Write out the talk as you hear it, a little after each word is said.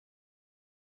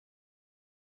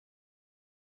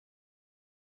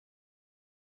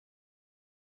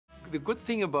The good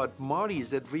thing about Marty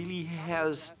is that really he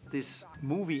has this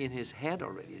movie in his head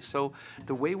already. So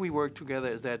the way we work together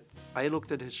is that I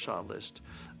looked at his shot list,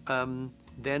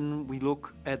 then we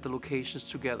look at the locations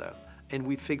together, and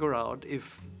we figure out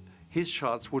if his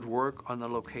shots would work on a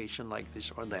location like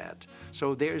this or that.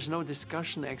 So there is no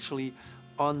discussion actually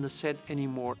on the set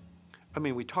anymore. I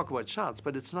mean, we talk about shots,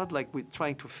 but it's not like we're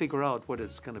trying to figure out what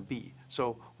it's going to be.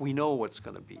 So we know what's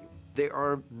going to be. There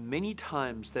are many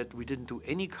times that we didn't do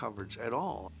any coverage at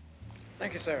all.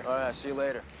 Thank you, sir. All right, see you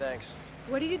later. Thanks.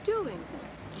 What are you doing?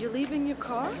 You leaving your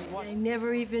car? I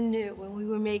never even knew when we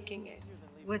were making it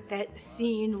what that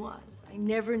scene was. I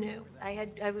never knew.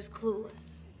 I was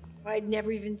clueless. I'd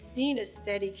never even seen a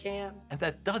Steadicam. And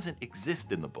that doesn't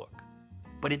exist in the book,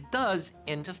 but it does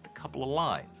in just a couple of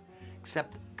lines.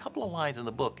 Except a couple of lines in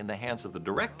the book in the hands of the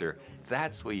director,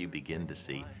 that's where you begin to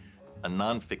see a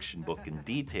nonfiction book in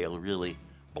detail really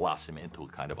blossom into a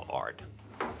kind of art.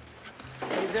 How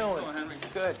you doing? Hello, Henry.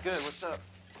 Good, good. What's up?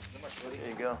 There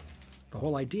you go. The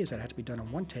whole idea is that it had to be done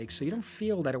in one take, so you don't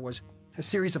feel that it was a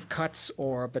series of cuts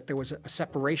but there was a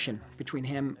separation between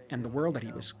him and the world that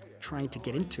he was trying to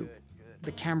get into.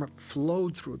 The camera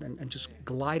flowed through them and just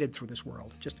glided through this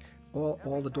world. Just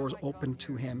all the doors opened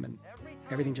to him and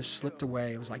everything just slipped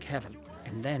away. It was like heaven.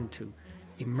 And then to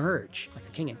emerge like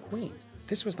a king and queen,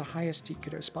 this was the highest he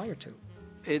could aspire to.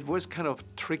 It was kind of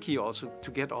tricky also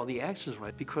to get all the actions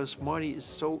right because Marty is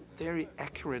so very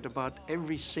accurate about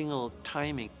every single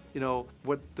timing. You know,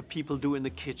 what the people do in the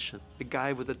kitchen. The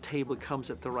guy with the table comes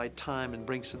at the right time and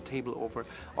brings the table over.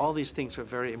 All these things were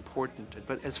very important.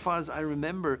 But as far as I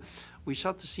remember, we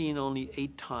shot the scene only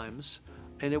 8 times,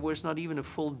 and it was not even a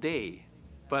full day.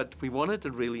 But we wanted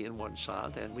it really in one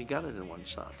shot, and we got it in one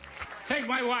shot. Take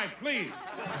my wife, please.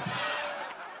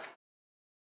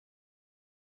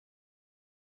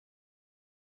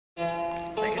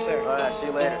 Thank you, sir. All right, see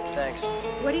you later. Thanks.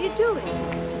 What are you doing?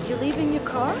 You leaving your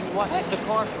car? Watch the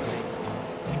car for me.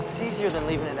 It's easier than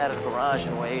leaving it at a garage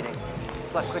and waiting.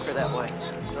 It's a lot quicker that way.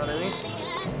 You know what I mean?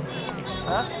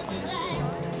 Huh?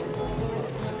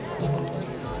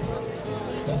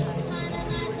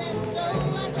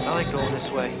 I like going this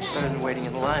way. It's better than waiting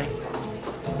in line.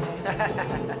 How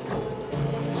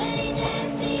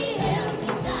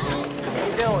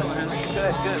you doing?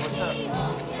 Good, good. What's up?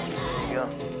 There you go.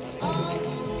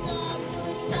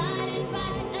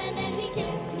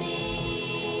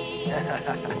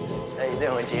 How you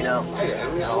doing, Gino? Hey,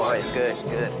 Henry. How are you? Good,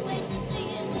 good.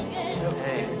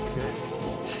 Hey, good.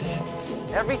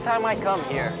 Every time I come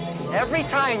here, every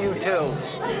time you two,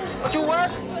 don't you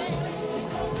work?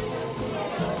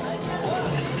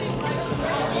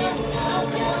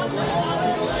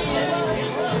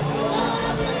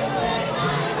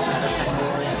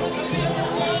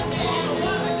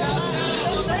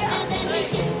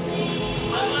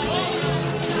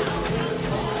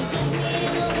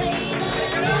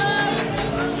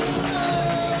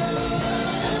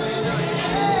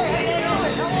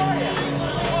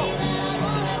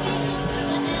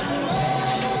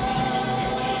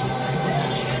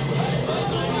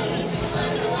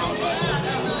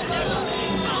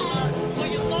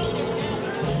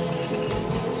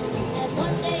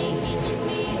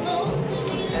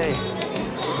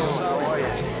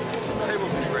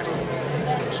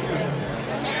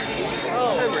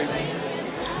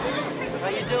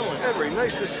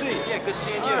 Nice to see you. Yeah, good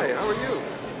seeing you. Hi, how are you?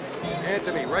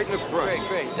 Anthony, right in the front. Great,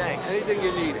 great, thanks. Anything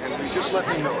you need, Henry, just let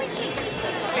me know.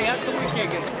 Hey, how come we can't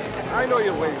get... I know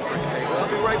you're waiting for a table. I'll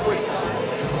be right with you.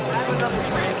 I have another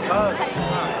drink, cuz.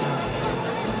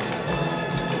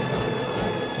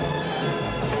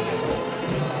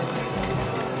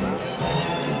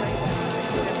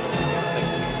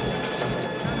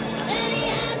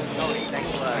 Oh,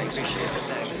 thanks a lot. I appreciate it.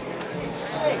 Thanks.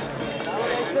 Hey, how are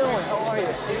you guys doing? How are you?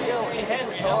 CEO, hey,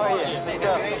 Henry, how are you? What's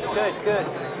up? Good, good.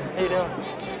 How you doing?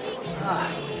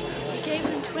 She gave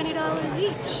them $20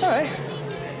 each. All right.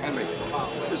 Henry,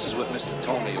 this is what Mr.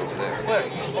 Tony over there. Where?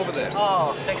 Over there.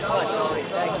 Oh, thanks a lot, Tony.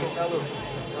 Thank you. Salute.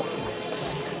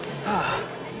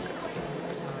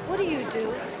 What do you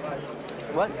do?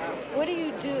 What? What do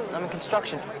you do? I'm in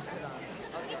construction.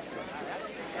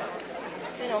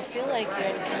 They don't feel like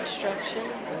you're in construction.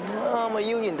 No, I'm a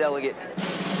union delegate.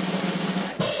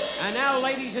 And now,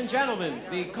 ladies and gentlemen,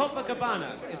 the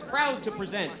Copacabana is proud to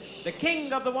present the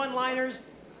king of the one-liners,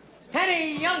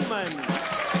 Henny Youngman.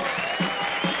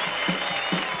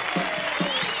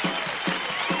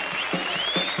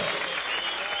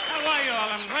 How are you all?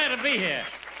 I'm glad to be here.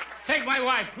 Take my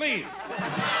wife, please.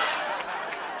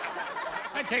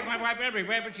 I take my wife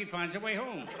everywhere, but she finds her way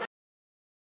home.